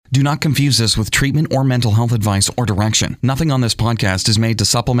Do not confuse this with treatment or mental health advice or direction. Nothing on this podcast is made to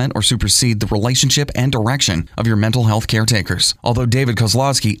supplement or supersede the relationship and direction of your mental health caretakers. Although David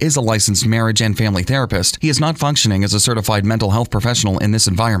Kozlowski is a licensed marriage and family therapist, he is not functioning as a certified mental health professional in this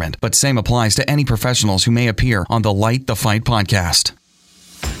environment, but same applies to any professionals who may appear on the Light the Fight podcast.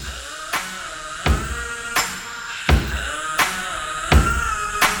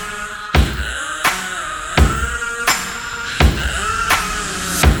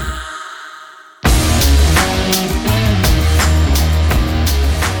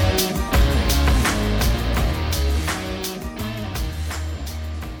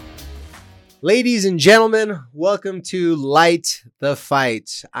 Ladies and gentlemen, welcome to Light the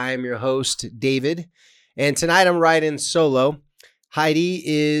Fight. I'm your host, David, and tonight I'm riding solo. Heidi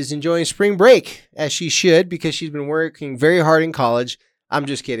is enjoying spring break, as she should, because she's been working very hard in college. I'm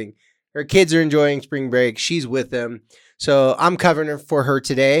just kidding. Her kids are enjoying spring break. She's with them, so I'm covering for her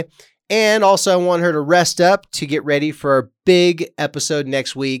today. And also, I want her to rest up to get ready for our big episode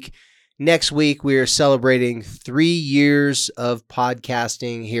next week. Next week, we are celebrating 3 years of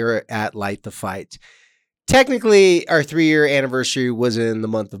podcasting here at Light the Fight. Technically, our 3-year anniversary was in the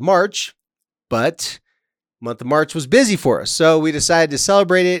month of March, but the month of March was busy for us. So we decided to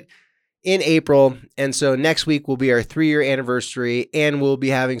celebrate it in April. And so next week will be our 3-year anniversary, and we'll be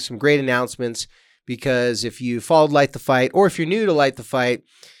having some great announcements because if you followed Light the Fight, or if you're new to Light the Fight,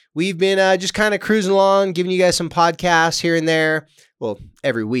 we've been just kind of cruising along, giving you guys some podcasts here and there, well,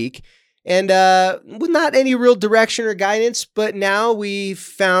 every week. And with not any real direction or guidance, but now we've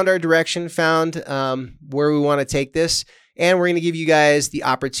found our direction, found where we want to take this, and we're going to give you guys the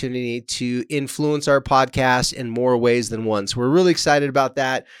opportunity to influence our podcast in more ways than one. So we're really excited about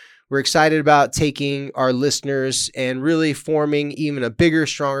that. We're excited about taking our listeners and really forming even a bigger,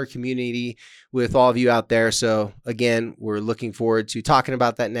 stronger community with all of you out there. So again, we're looking forward to talking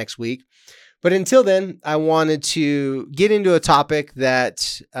about that next week. But until then, I wanted to get into a topic that,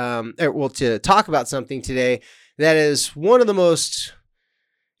 to talk about something today that is one of the most,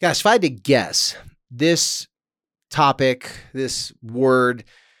 gosh, if I had to guess, this topic, this word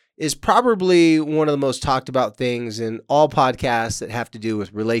is probably one of the most talked about things in all podcasts that have to do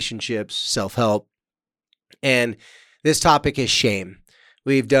with relationships, self-help. And this topic is shame.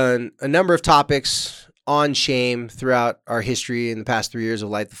 We've done a number of topics on shame throughout our history in the past 3 years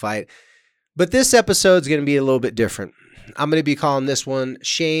of Light the Fight. But this episode is going to be a little bit different. I'm going to be calling this one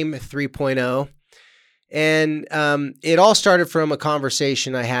Shame 3.0. And it all started from a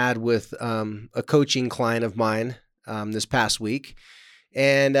conversation I had with a coaching client of mine this past week.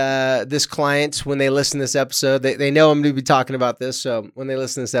 And this client, when they listen to this episode, they know I'm going to be talking about this. So when they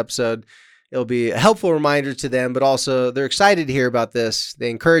listen to this episode, it'll be a helpful reminder to them, but also they're excited to hear about this. They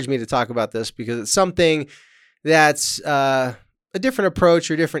encourage me to talk about this because it's something that's a different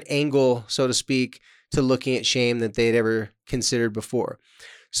approach or different angle, so to speak, to looking at shame that they'd ever considered before.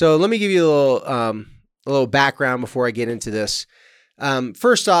 So let me give you a little background before I get into this.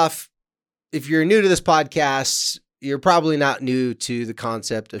 First off, if you're new to this podcast, you're probably not new to the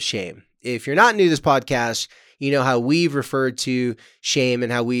concept of shame. If you're not new to this podcast, you know how we've referred to shame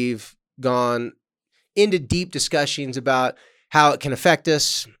and how we've gone into deep discussions about how it can affect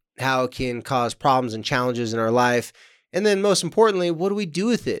us, how it can cause problems and challenges in our life. And then most importantly, what do we do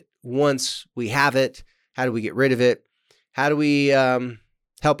with it once we have it? How do we get rid of it? How do we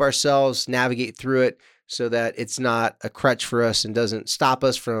help ourselves navigate through it so that it's not a crutch for us and doesn't stop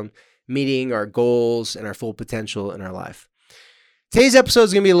us from meeting our goals and our full potential in our life? Today's episode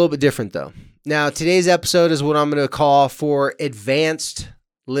is going to be a little bit different though. Now, today's episode is what I'm going to call for advanced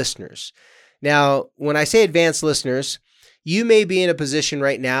listeners. Now, when I say advanced listeners, you may be in a position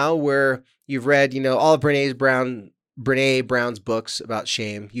right now where you've read, all of Brené Brown's books about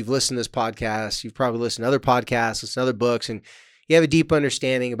shame. You've listened to this podcast. You've probably listened to other podcasts, listened to other books, and you have a deep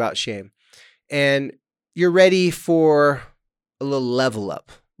understanding about shame. And you're ready for a little level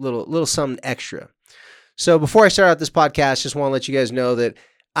up, little something extra. So before I start out this podcast, just want to let you guys know that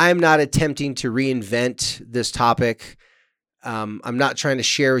I'm not attempting to reinvent this topic. I'm not trying to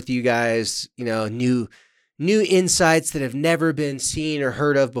share with you guys, new insights that have never been seen or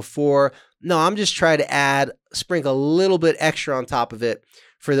heard of before. No, I'm just trying to sprinkle a little bit extra on top of it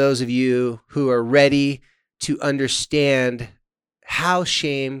for those of you who are ready to understand how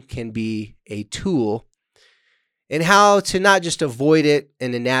shame can be a tool and how to not just avoid it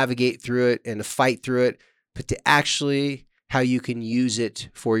and to navigate through it and to fight through it, but to actually how you can use it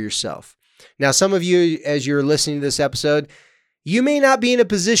for yourself. Now, some of you, as you're listening to this episode, you may not be in a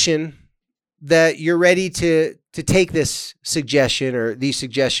position that you're ready to take this suggestion or these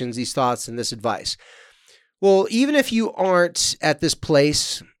suggestions, these thoughts, and this advice. Well, even if you aren't at this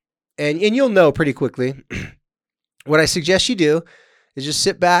place and you'll know pretty quickly. What I suggest you do is just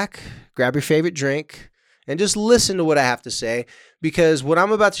sit back, grab your favorite drink, and just listen to what I have to say, because what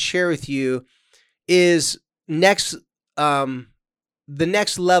I'm about to share with you is the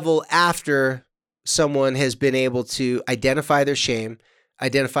next level after someone has been able to identify their shame,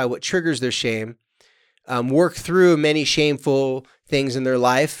 identify what triggers their shame, work through many shameful things in their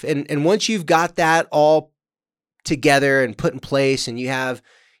life. And once you've got that all together and put in place, and you have,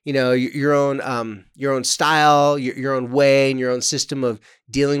 your own style, your own way, and your own system of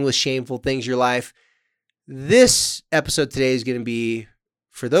dealing with shameful things in your life, this episode today is going to be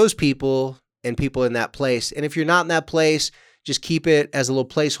for those people and people in that place. And if you're not in that place, just keep it as a little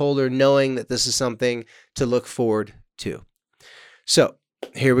placeholder, knowing that this is something to look forward to. So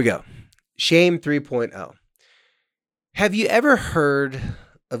here we go. Shame 3.0. Have you ever heard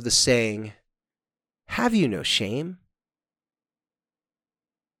of the saying, "Have you no shame?"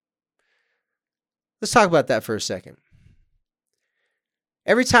 Let's talk about that for a second.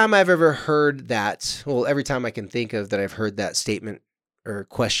 Every time I've ever heard that, every time I can think of that I've heard that statement or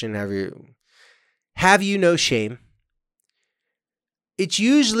question, have you no shame? It's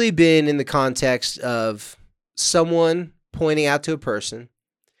usually been in the context of someone pointing out to a person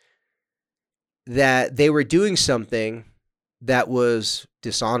that they were doing something that was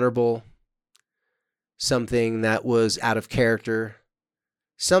dishonorable, something that was out of character,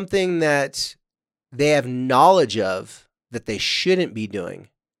 something that they have knowledge of that they shouldn't be doing,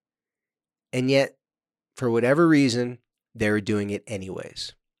 and yet, for whatever reason, they were doing it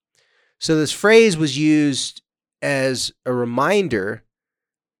anyways. So this phrase was used as a reminder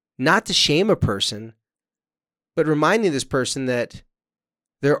not to shame a person, but reminding this person that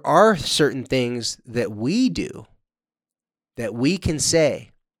there are certain things that we do, that we can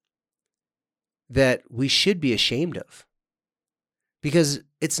say, that we should be ashamed of, because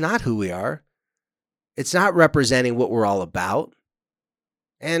it's not who we are. It's not representing what we're all about,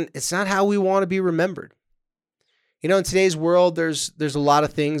 and it's not how we want to be remembered. In today's world, there's a lot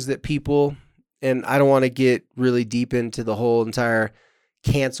of things that people, and I don't want to get really deep into the whole entire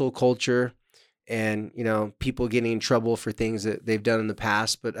cancel culture and, people getting in trouble for things that they've done in the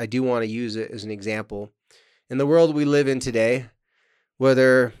past, but I do want to use it as an example. In the world we live in today,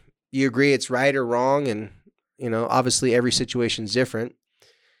 whether you agree it's right or wrong, and, obviously every situation is different,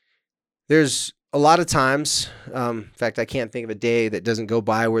 there's a lot of times, in fact, I can't think of a day that doesn't go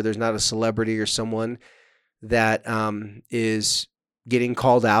by where there's not a celebrity or someone that is getting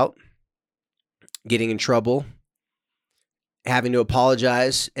called out, getting in trouble, having to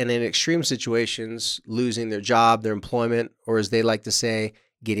apologize, and in extreme situations, losing their job, their employment, or as they like to say,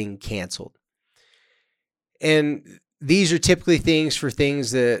 getting canceled. And these are typically things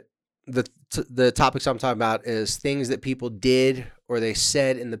that the topics I'm talking about is things that people did or they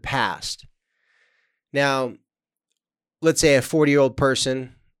said in the past. Now, let's say a 40-year-old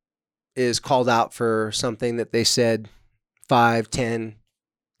person is called out for something that they said 5, 10,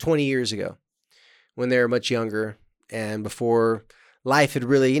 20 years ago when they were much younger and before life had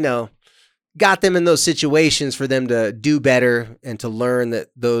really, got them in those situations for them to do better and to learn that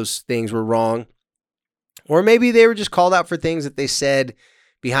those things were wrong. Or maybe they were just called out for things that they said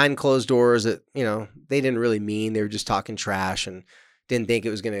behind closed doors that, they didn't really mean. They were just talking trash and didn't think it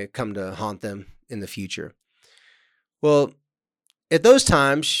was going to come to haunt them in the future. Well, at those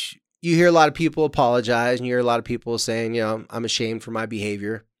times, you hear a lot of people apologize, and you hear a lot of people saying, I'm ashamed for my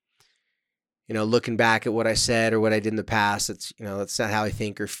behavior. Looking back at what I said or what I did in the past, that's not how I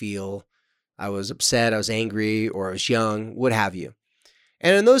think or feel. I was upset, I was angry, or I was young, what have you.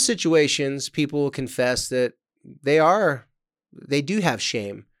 And in those situations, people will confess that they do have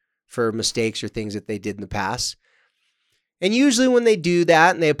shame for mistakes or things that they did in the past. And usually when they do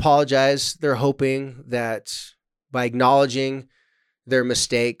that and they apologize, they're hoping that by acknowledging their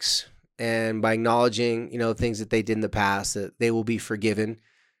mistakes and by acknowledging, things that they did in the past, that they will be forgiven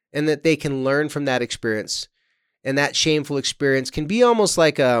and that they can learn from that experience. And that shameful experience can be almost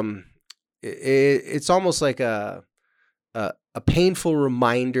like it's almost like a painful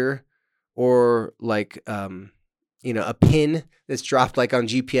reminder, or like a pin that's dropped like on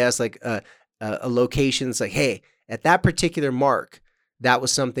GPS, like a location. It's like, hey, at that particular mark, that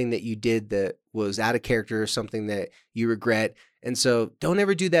was something that you did that was out of character, or something that you regret. And so don't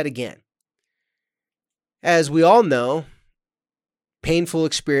ever do that again. As we all know, painful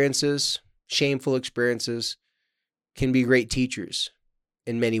experiences, shameful experiences can be great teachers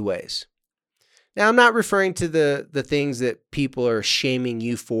in many ways. Now, I'm not referring to the things that people are shaming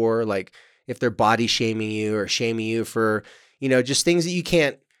you for, like if they're body shaming you or shaming you for, just things that you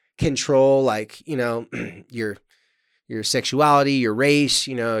can't control, like, your your sexuality, your race,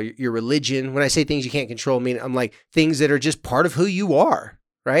 your religion. When I say things you can't control, I'm like things that are just part of who you are,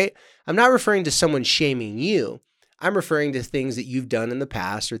 right? I'm not referring to someone shaming you. I'm referring to things that you've done in the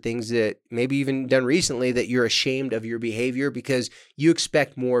past or things that maybe even done recently that you're ashamed of your behavior because you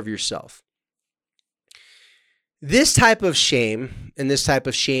expect more of yourself. This type of shame and this type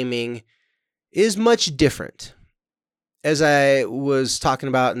of shaming is much different. As I was talking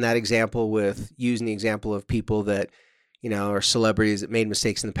about in that example with using the example of people that, are celebrities that made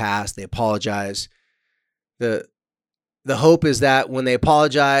mistakes in the past, they apologize. The hope is that when they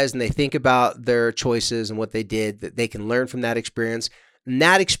apologize and they think about their choices and what they did, that they can learn from that experience. And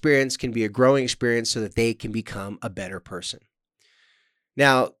that experience can be a growing experience so that they can become a better person.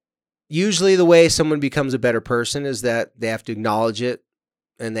 Now, usually the way someone becomes a better person is that they have to acknowledge it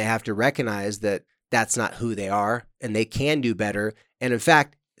and they have to recognize that that's not who they are and they can do better. And in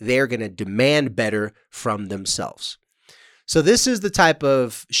fact, they're going to demand better from themselves. So this is the type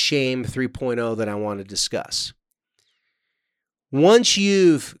of shame 3.0 that I want to discuss. Once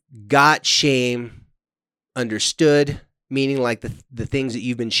you've got shame understood, meaning like the things that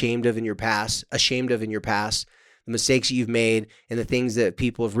you've been ashamed of in your past, the mistakes that you've made and the things that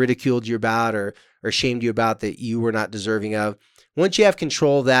people have ridiculed you about or shamed you about that you were not deserving of. Once you have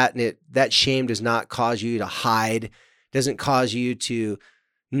control of that and that shame does not cause you to hide, doesn't cause you to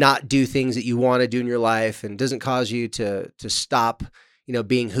not do things that you want to do in your life and doesn't cause you to stop,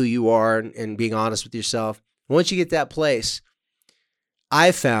 being who you are and being honest with yourself. Once you get that place,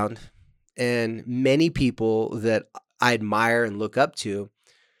 I've found, and many people that I admire and look up to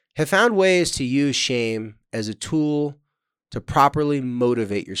have found ways to use shame as a tool to properly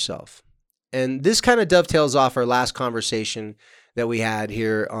motivate yourself. And this kind of dovetails off our last conversation that we had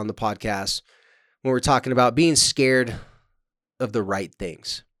here on the podcast when we're talking about being scared of the right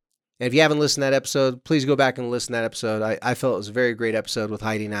things. And if you haven't listened to that episode, please go back and listen to that episode. I felt it was a very great episode with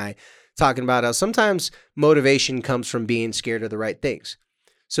Heidi and I talking about how sometimes motivation comes from being scared of the right things.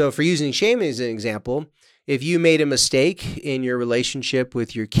 So for using shame as an example, if you made a mistake in your relationship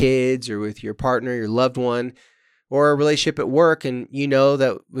with your kids or with your partner, your loved one, or a relationship at work, and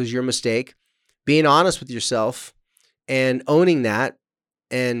that was your mistake, being honest with yourself and owning that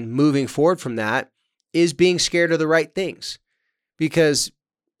and moving forward from that is being scared of the right things. Because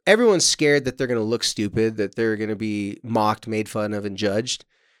everyone's scared that they're going to look stupid, that they're going to be mocked, made fun of, and judged.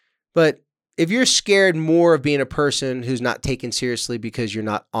 But if you're scared more of being a person who's not taken seriously because you're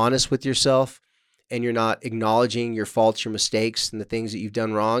not honest with yourself and you're not acknowledging your faults, your mistakes, and the things that you've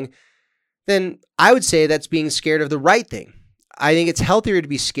done wrong, then I would say that's being scared of the right thing. I think it's healthier to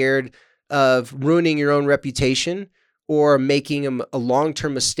be scared of ruining your own reputation or making a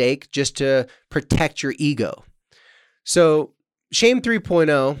long-term mistake just to protect your ego. So Shame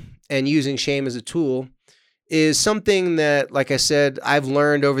 3.0 and using shame as a tool is something that, like I said, I've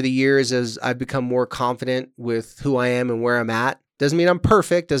learned over the years as I've become more confident with who I am and where I'm at. Doesn't mean I'm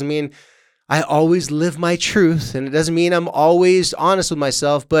perfect. Doesn't mean I always live my truth. And it doesn't mean I'm always honest with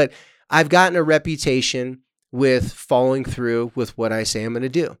myself, but I've gotten a reputation with following through with what I say I'm going to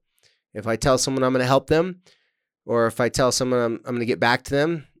do. If I tell someone I'm going to help them, or if I tell someone I'm going to get back to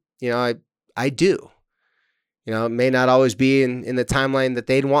them, I do. It may not always be in the timeline that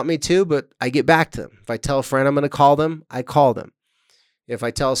they'd want me to, but I get back to them. If I tell a friend I'm going to call them, I call them. If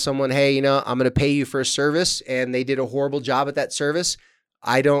I tell someone, hey, I'm going to pay you for a service and they did a horrible job at that service,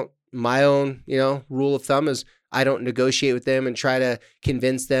 my own, rule of thumb is I don't negotiate with them and try to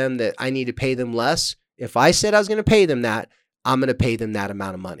convince them that I need to pay them less. If I said I was going to pay them that, I'm going to pay them that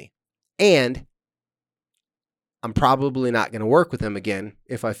amount of money. And I'm probably not going to work with them again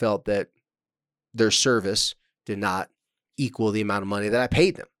if I felt that their service did not equal the amount of money that I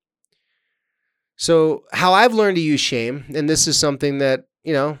paid them. So how I've learned to use shame, and this is something that,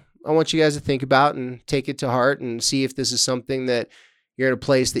 I want you guys to think about and take it to heart and see if this is something that you're in a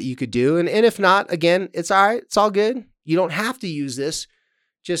place that you could do. And if not, again, it's all right. It's all good. You don't have to use this.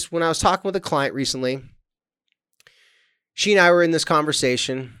 Just when I was talking with a client recently, she and I were in this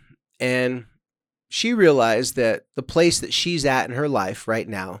conversation and she realized that the place that she's at in her life right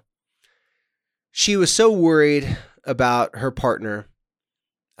now, she was so worried about her partner,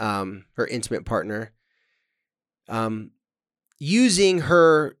 her intimate partner, using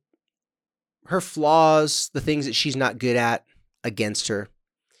her flaws, the things that she's not good at, against her.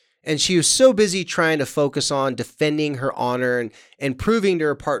 And she was so busy trying to focus on defending her honor and proving to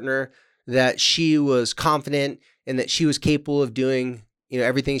her partner that she was confident and that she was capable of doing,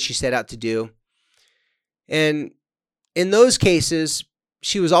 everything she set out to do. And in those cases,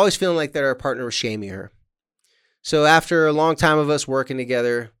 she was always feeling like that her partner was shaming her. So after a long time of us working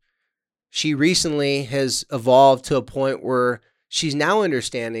together, she recently has evolved to a point where she's now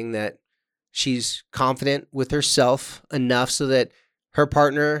understanding that she's confident with herself enough so that her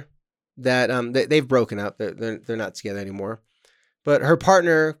partner they've broken up. They're not together anymore. But her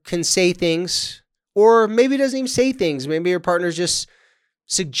partner can say things, or maybe doesn't even say things. Maybe her partner's just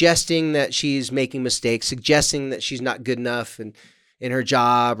suggesting that she's making mistakes, suggesting that she's not good enough in her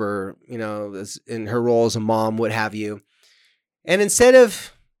job or, in her role as a mom, what have you. And instead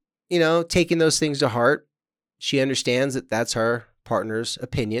of, taking those things to heart, she understands that that's her partner's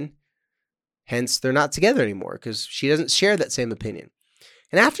opinion. Hence, they're not together anymore because she doesn't share that same opinion.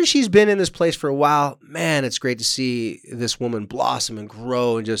 And after she's been in this place for a while, man, it's great to see this woman blossom and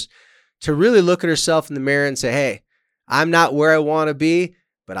grow and just to really look at herself in the mirror and say, hey, I'm not where I want to be,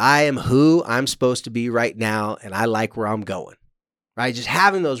 but I am who I'm supposed to be right now, and I like where I'm going, right? Just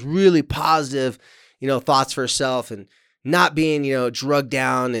having those really positive, thoughts for herself and not being, drugged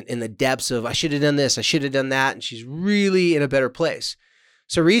down in the depths of, I should have done this, I should have done that, and she's really in a better place.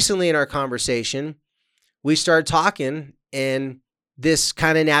 So recently in our conversation, we started talking, and this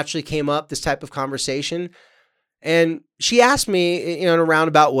kind of naturally came up, this type of conversation. And she asked me, in a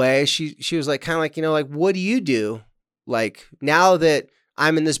roundabout way, she was like, what do you do? Like, now that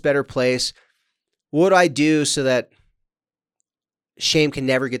I'm in this better place, what do I do so that shame can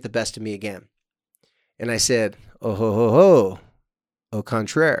never get the best of me again? And I said, oh, ho, ho, ho, au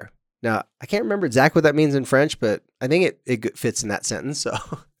contraire. Now, I can't remember exactly what that means in French, but I think it fits in that sentence. So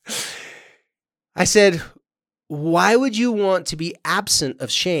I said, why would you want to be absent of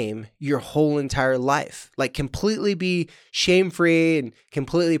shame your whole entire life? Like completely be shame-free and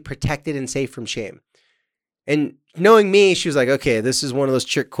completely protected and safe from shame. And knowing me, she was like, okay, this is one of those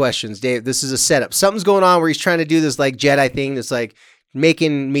trick questions, Dave. This is a setup. Something's going on where he's trying to do this like Jedi thing that's like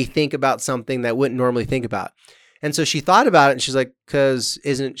making me think about something that I wouldn't normally think about. And so she thought about it and she's like, because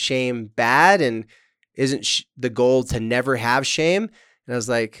isn't shame bad? And isn't the goal to never have shame? And I was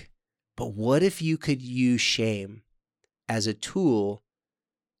like, but what if you could use shame as a tool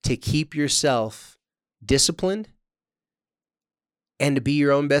to keep yourself disciplined and to be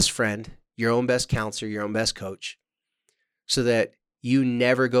your own best friend, your own best counselor, your own best coach, so that you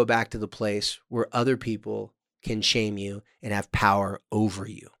never go back to the place where other people can shame you and have power over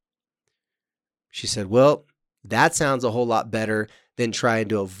you? She said, well, that sounds a whole lot better than trying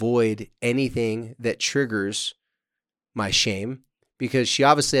to avoid anything that triggers my shame, because she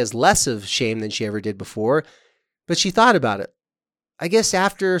obviously has less of shame than she ever did before. But she thought about it. I guess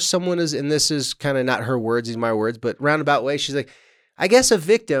after someone is, and this is kind of not her words, these are my words, but roundabout way, she's like, I guess a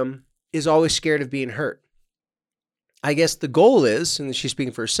victim is always scared of being hurt. I guess the goal is, and she's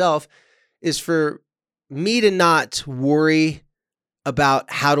speaking for herself, is for me to not worry about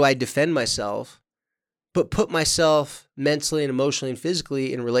how do I defend myself, but put myself mentally and emotionally and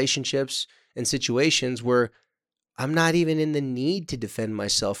physically in relationships and situations where I'm not even in the need to defend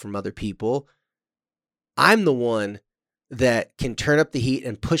myself from other people. I'm the one that can turn up the heat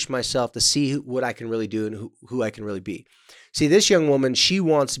and push myself to see what I can really do and who I can really be. See, this young woman, she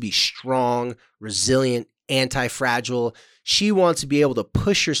wants to be strong, resilient, anti-fragile. She wants to be able to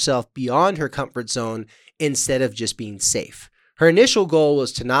push herself beyond her comfort zone instead of just being safe. Her initial goal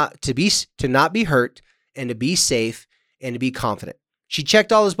was to not be hurt and to be safe and to be confident. She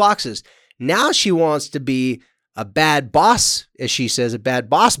checked all those boxes. Now she wants to be a bad boss, as she says, a bad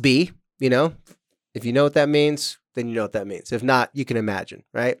boss bee. If you know what that means, then you know what that means. If not, you can imagine,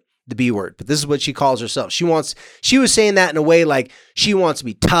 right? The B word. But this is what she calls herself. She was saying that in a way like she wants to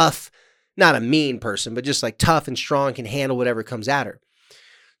be tough, not a mean person, but just like tough and strong, can handle whatever comes at her.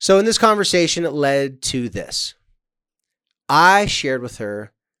 So in this conversation, it led to this. I shared with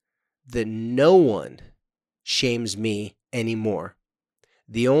her that no one shames me anymore.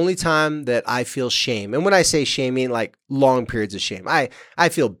 The only time that I feel shame, and when I say shame, I mean like long periods of shame. I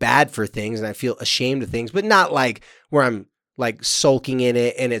feel bad for things and I feel ashamed of things, but not like where I'm like sulking in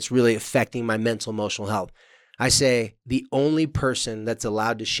it and it's really affecting my mental, emotional health. I say the only person that's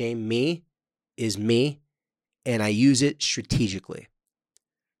allowed to shame me is me, and I use it strategically.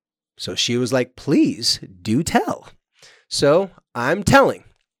 So she was like, please do tell. So I'm telling.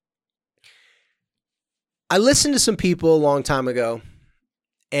 I listened to some people a long time ago,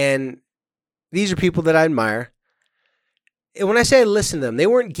 and these are people that I admire. And when I say I listened to them, they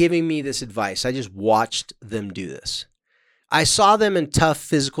weren't giving me this advice. I just watched them do this. I saw them in tough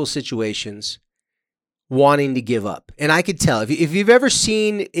physical situations wanting to give up. And I could tell. If you've ever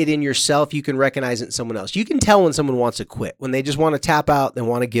seen it in yourself, you can recognize it in someone else. You can tell when someone wants to quit, when they just want to tap out, they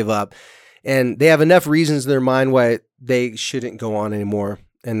want to give up. And they have enough reasons in their mind why they shouldn't go on anymore,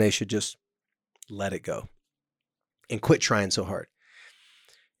 and they should just let it go and quit trying so hard.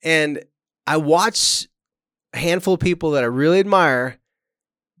 And I watched a handful of people that I really admire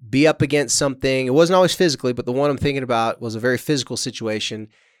be up against something. It wasn't always physically, but the one I'm thinking about was a very physical situation.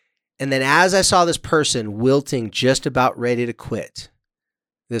 And then as I saw this person wilting, just about ready to quit,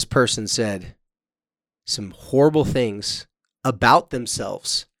 this person said some horrible things about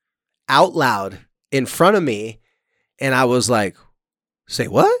themselves out loud in front of me. And I was like, say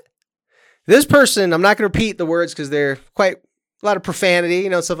what? This person, I'm not going to repeat the words because they're quite a lot of profanity,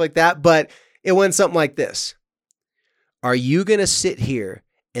 stuff like that. But it went something like this. Are you going to sit here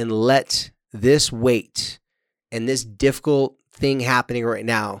and let this weight and this difficult thing happening right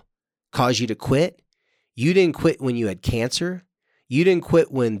now cause you to quit? You didn't quit when you had cancer. You didn't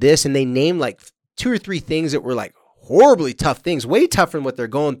quit when this, and they named like 2 or 3 things that were like horribly tough things, way tougher than what they're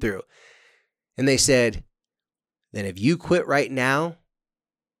going through. And they said, then if you quit right now,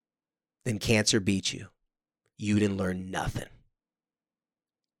 then cancer beat you. You didn't learn nothing.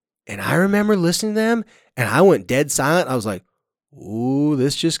 And I remember listening to them and I went dead silent. I was like, ooh,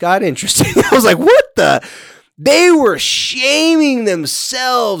 this just got interesting. I was like, what the? They were shaming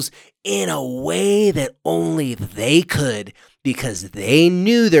themselves in a way that only they could, because they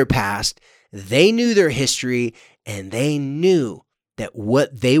knew their past, they knew their history, and they knew that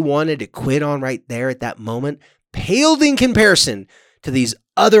what they wanted to quit on right there at that moment paled in comparison to these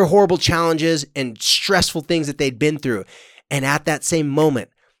other horrible challenges and stressful things that they'd been through. And at that same moment,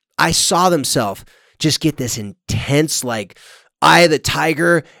 I saw themselves just get this intense, like, eye of the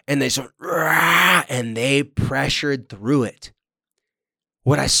tiger, and they pressured through it.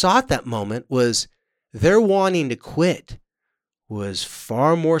 What I saw at that moment was their wanting to quit was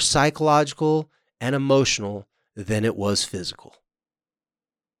far more psychological and emotional than it was physical.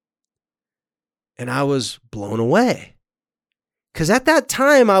 And I was blown away. Because at that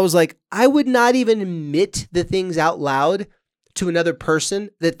time, I was like, I would not even admit the things out loud to another person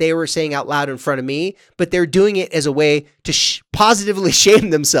that they were saying out loud in front of me, but they're doing it as a way to positively shame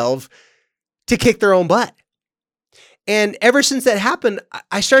themselves to kick their own butt. And ever since that happened,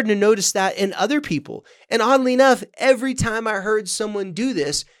 I started to notice that in other people. And oddly enough, every time I heard someone do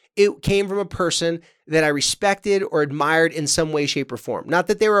this, it came from a person that I respected or admired in some way, shape, or form. Not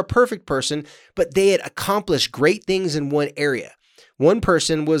that they were a perfect person, but they had accomplished great things in one area. One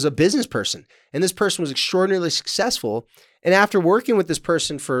person was a business person, and this person was extraordinarily successful. And after working with this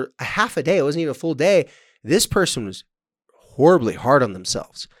person for a half a day, it wasn't even a full day, this person was horribly hard on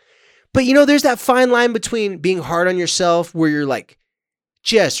themselves. But there's that fine line between being hard on yourself where you're like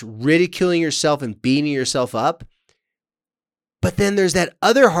just ridiculing yourself and beating yourself up. But then there's that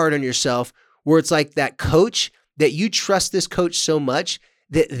other hard on yourself where it's like that coach that you trust this coach so much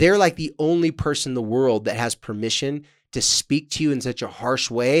that they're like the only person in the world that has permission to speak to you in such a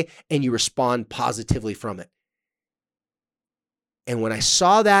harsh way, and you respond positively from it. And when I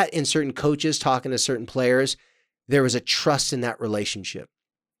saw that in certain coaches talking to certain players, there was a trust in that relationship.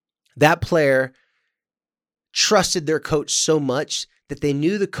 That player trusted their coach so much that they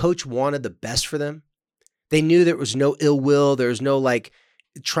knew the coach wanted the best for them. They knew there was no ill will. There was no like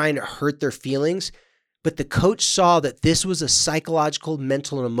trying to hurt their feelings. But the coach saw that this was a psychological,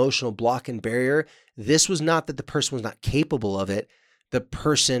 mental, and emotional block and barrier. This was not that the person was not capable of it. The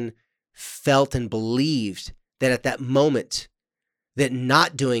person felt and believed that at that moment, that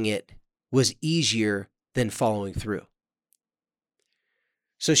not doing it was easier than following through.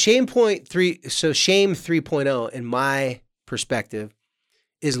 So shame 3.0, in my perspective,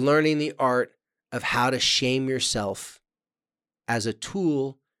 is learning the art of how to shame yourself as a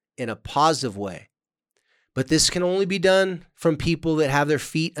tool in a positive way. But this can only be done from people that have their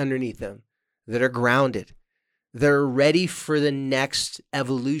feet underneath them, that are grounded, that are ready for the next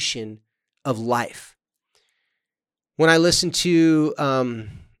evolution of life. When I listen to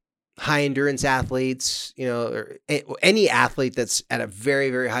high endurance athletes, or any athlete that's at a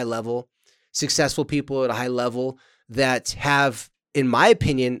very, very high level, successful people at a high level that have, in my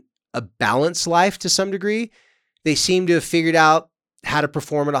opinion, a balanced life to some degree, they seem to have figured out how to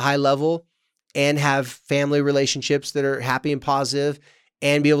perform at a high level and have family relationships that are happy and positive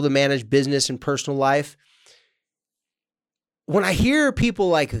and be able to manage business and personal life. When I hear people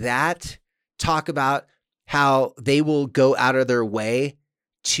like that talk about how they will go out of their way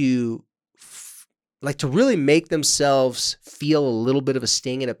to really make themselves feel a little bit of a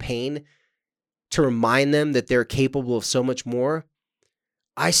sting and a pain to remind them that they're capable of so much more,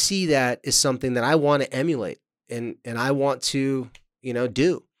 I see that as something that I want to emulate and I want to,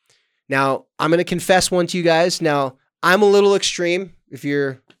 do. Now, I'm going to confess one to you guys. Now, I'm a little extreme. If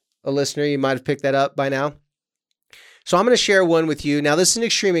you're a listener, you might have picked that up by now. So I'm going to share one with you. Now, this is an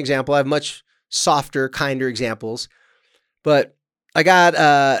extreme example. I have much softer, kinder examples. But I got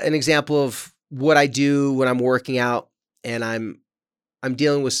an example of what I do when I'm working out and I'm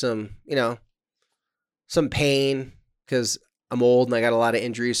dealing with some pain because I'm old and I got a lot of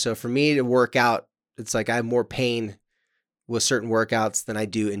injuries. So for me to work out, it's like I have more pain with certain workouts than I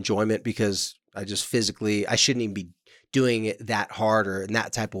do enjoyment because I just physically, I shouldn't even be doing it that hard or in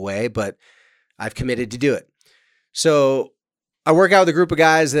that type of way, but I've committed to do it. So I work out with a group of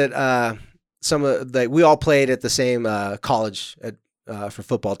guys that we all played at the same college for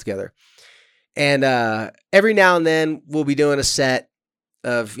football together. And every now and then we'll be doing a set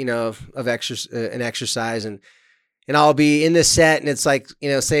of an exercise and I'll be in this set and it's like,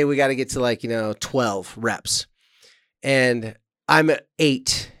 say we got to get to 12 reps and I'm at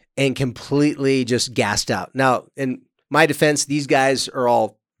 8 and completely just gassed out. Now, in my defense, these guys are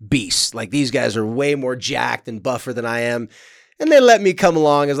all beasts. Like these guys are way more jacked and buffer than I am. And they let me come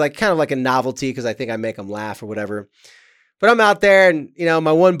along as kind of like a novelty because I think I make them laugh or whatever. But I'm out there and,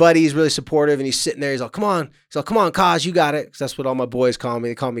 my one buddy is really supportive and he's sitting there. He's like, come on, Kaz, you got it. Because that's what all my boys call me.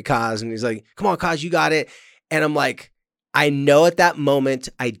 They call me Kaz. And he's like, come on, Kaz, you got it. And I'm like, I know at that moment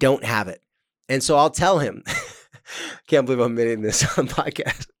I don't have it. And so I'll tell him, can't believe I'm admitting this on the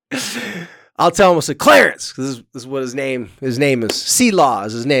podcast. I'll tell him, I'll say, Clarence, because this is what his name is. C-Law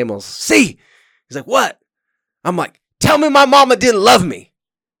is his name. C. He's like, what? I'm like, tell me my mama didn't love me.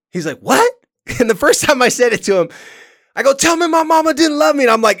 He's like, what? And the first time I said it to him, I go, tell me my mama didn't love me.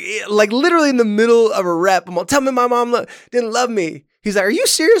 And I'm like literally in the middle of a rep. I'm like, tell me my mom didn't love me. He's like, are you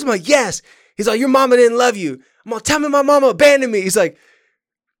serious? I'm like, yes. He's like, your mama didn't love you. I'm like, tell me my mama abandoned me. He's like,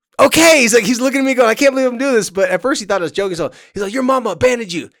 okay. He's looking at me going, I can't believe I'm doing this. But at first he thought I was joking. So he's like, your mama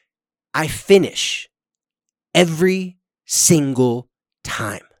abandoned you. I finish every single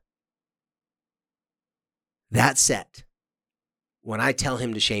time that set when I tell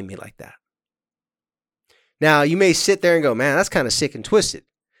him to shame me like that. Now, you may sit there and go, man, that's kind of sick and twisted.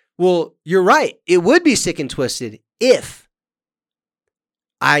 Well, you're right. It would be sick and twisted if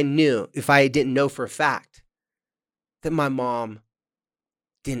I didn't know for a fact that my mom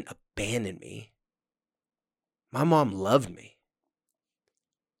didn't abandon me. My mom loved me.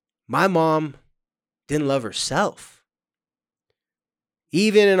 My mom didn't love herself.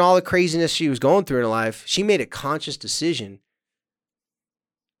 Even in all the craziness she was going through in her life, she made a conscious decision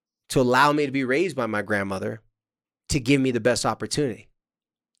to allow me to be raised by my grandmother to give me the best opportunity.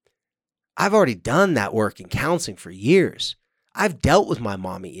 I've already done that work in counseling for years. I've dealt with my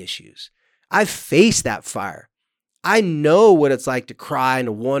mommy issues. I've faced that fire. I know what it's like to cry and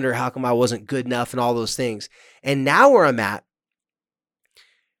to wonder how come I wasn't good enough and all those things. And now where I'm at,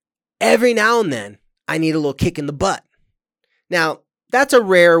 every now and then, I need a little kick in the butt. Now, that's a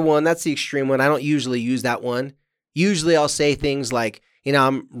rare one. That's the extreme one. I don't usually use that one. Usually I'll say things like,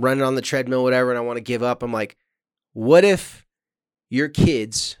 I'm running on the treadmill, whatever, and I want to give up. I'm like, what if your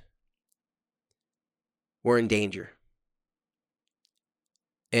kids were in danger?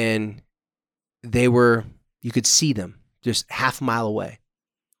 And you could see them just half a mile away.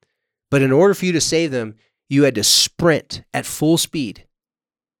 But in order for you to save them, you had to sprint at full speed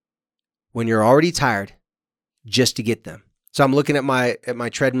when you're already tired just to get them. So I'm looking at my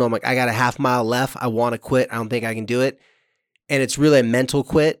treadmill. I'm like, I got a half mile left. I want to quit. I don't think I can do it. And it's really a mental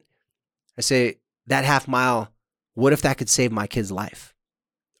quit. I say, that half mile, what if that could save my kid's life?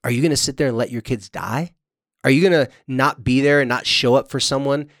 Are you going to sit there and let your kids die? Are you going to not be there and not show up for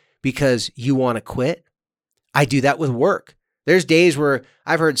someone because you want to quit? I do that with work. There's days where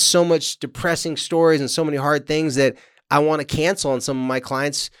I've heard so much depressing stories and so many hard things that I want to cancel on some of my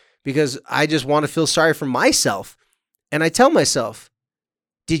clients because I just want to feel sorry for myself. And I tell myself,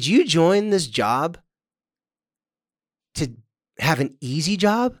 did you join this job to have an easy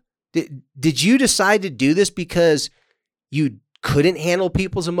job? Did you decide to do this because you couldn't handle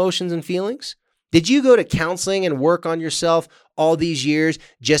people's emotions and feelings? Did you go to counseling and work on yourself all these years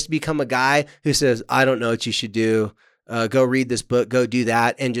just to become a guy who says, I don't know what you should do. Go read this book, go do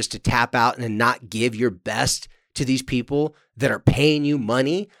that, and just to tap out and not give your best to these people that are paying you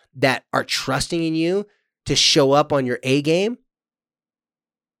money, that are trusting in you to show up on your A game?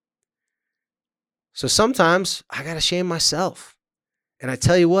 So sometimes I got to shame myself. And I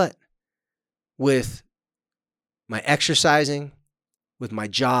tell you what, with my exercising, with my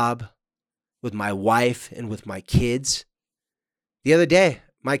job, with my wife, and with my kids, the other day,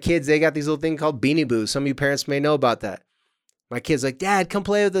 my kids, they got these little things called Beanie Boos. Some of you parents may know about that. My kid's like, Dad, come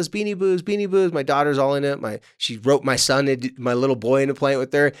play with us, Beanie Boos, Beanie Boos. My daughter's all in it. She roped my son, my little boy, into playing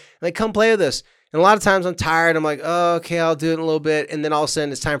with her. And like, come play with us. And a lot of times I'm tired. I'm like, oh, okay, I'll do it in a little bit. And then all of a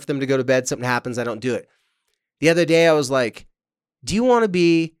sudden it's time for them to go to bed. Something happens. I don't do it. The other day I was like, do you want to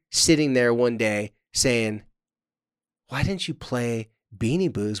be sitting there one day saying, why didn't you play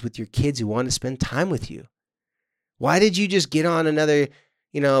Beanie Boos with your kids who want to spend time with you? Why did you just get on another,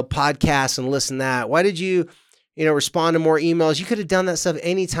 podcast and listen to that? Why did you, respond to more emails? You could have done that stuff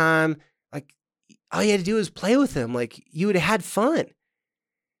anytime. Like, all you had to do was play with them. Like, you would have had fun.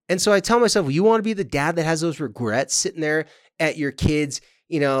 And so I tell myself, well, you want to be the dad that has those regrets sitting there at your kids,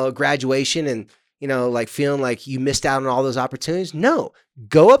 graduation and, like feeling like you missed out on all those opportunities? No,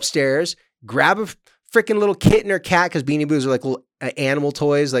 go upstairs, grab a freaking little kitten or cat, because Beanie Boos are like little animal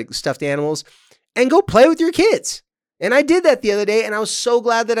toys, like stuffed animals, and go play with your kids. And I did that the other day, and I was so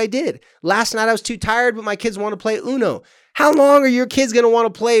glad that I did. Last night I was too tired, but my kids want to play Uno. How long are your kids going to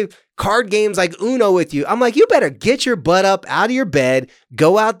want to play card games like Uno with you? I'm like, you better get your butt up out of your bed,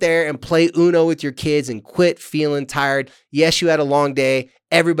 go out there and play Uno with your kids and quit feeling tired. Yes, you had a long day.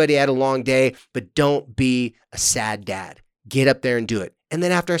 Everybody had a long day, but don't be a sad dad. Get up there and do it. And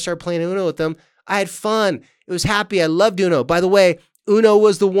then after I started playing Uno with them, I had fun. It was happy. I loved Uno. By the way, Uno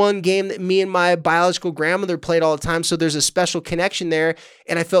was the one game that me and my biological grandmother played all the time, so there's a special connection there,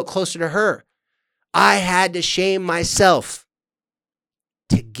 and I felt closer to her. I had to shame myself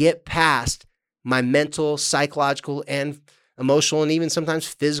to get past my mental, psychological, and emotional, and even sometimes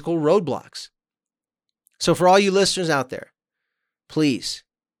physical roadblocks. So for all you listeners out there, please,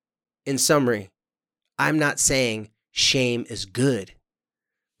 in summary, I'm not saying shame is good,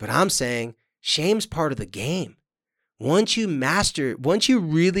 but I'm saying shame's part of the game. Once you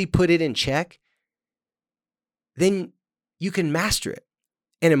really put it in check, then you can master it.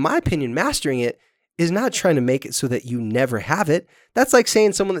 And in my opinion, mastering it is not trying to make it so that you never have it. That's like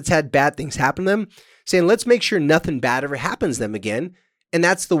saying someone that's had bad things happen to them, saying, let's make sure nothing bad ever happens to them again. And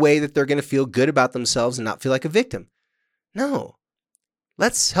that's the way that they're going to feel good about themselves and not feel like a victim. No,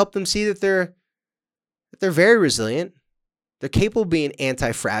 let's help them see that they're very resilient. They're capable of being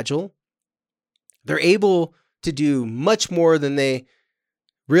anti-fragile. They're able to do much more than they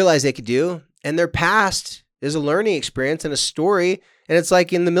realize they could do. And their past is a learning experience and a story. And it's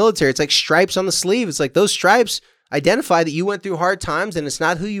like in the military, it's like stripes on the sleeve. It's like those stripes identify that you went through hard times, and it's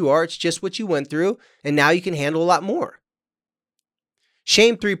not who you are. It's just what you went through. And now you can handle a lot more.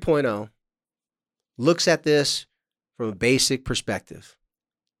 Shame 3.0 looks at this from a basic perspective.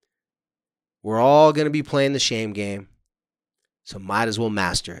 We're all going to be playing the shame game, so might as well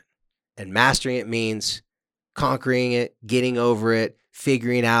master it. And mastering it means conquering it, getting over it,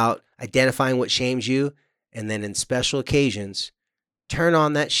 figuring out, identifying what shames you, and then in special occasions, turn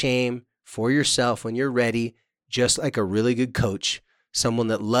on that shame for yourself when you're ready, just like a really good coach, someone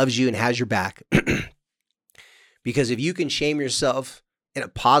that loves you and has your back. Because if you can shame yourself in a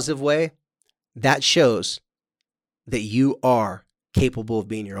positive way, that shows that you are capable of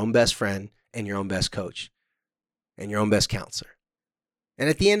being your own best friend and your own best coach and your own best counselor. And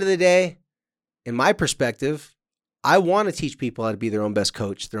at the end of the day, in my perspective, I want to teach people how to be their own best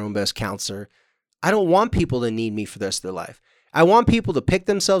coach, their own best counselor. I don't want people to need me for the rest of their life. I want people to pick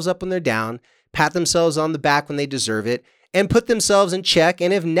themselves up when they're down, pat themselves on the back when they deserve it, and put themselves in check.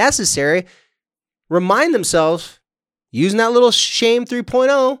 And if necessary, remind themselves, using that little shame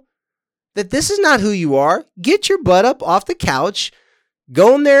 3.0, that this is not who you are. Get your butt up off the couch.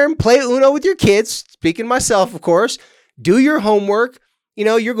 Go in there and play Uno with your kids. Speaking to myself, of course. Do your homework.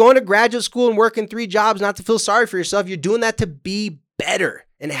 You're going to graduate school and working 3 jobs not to feel sorry for yourself. You're doing that to be better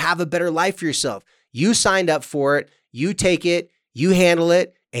and have a better life for yourself. You signed up for it. You take it. You handle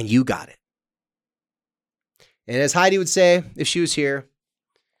it. And you got it. And as Heidi would say, if she was here,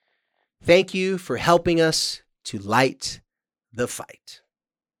 thank you for helping us to light the fight.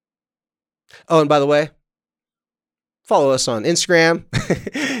 Oh, and by the way, follow us on Instagram.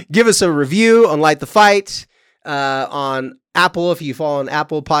 Give us a review on Light the Fight. On Apple, if you follow on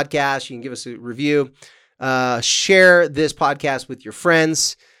Apple Podcasts, you can give us a review. Share this podcast with your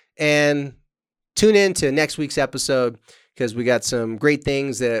friends. And tune in to next week's episode, because we got some great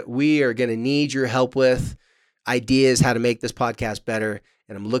things that we are going to need your help with. Ideas how to make this podcast better.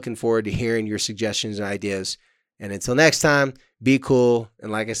 And I'm looking forward to hearing your suggestions and ideas. And until next time, be cool.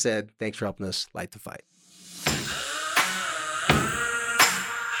 And like I said, thanks for helping us light the fight.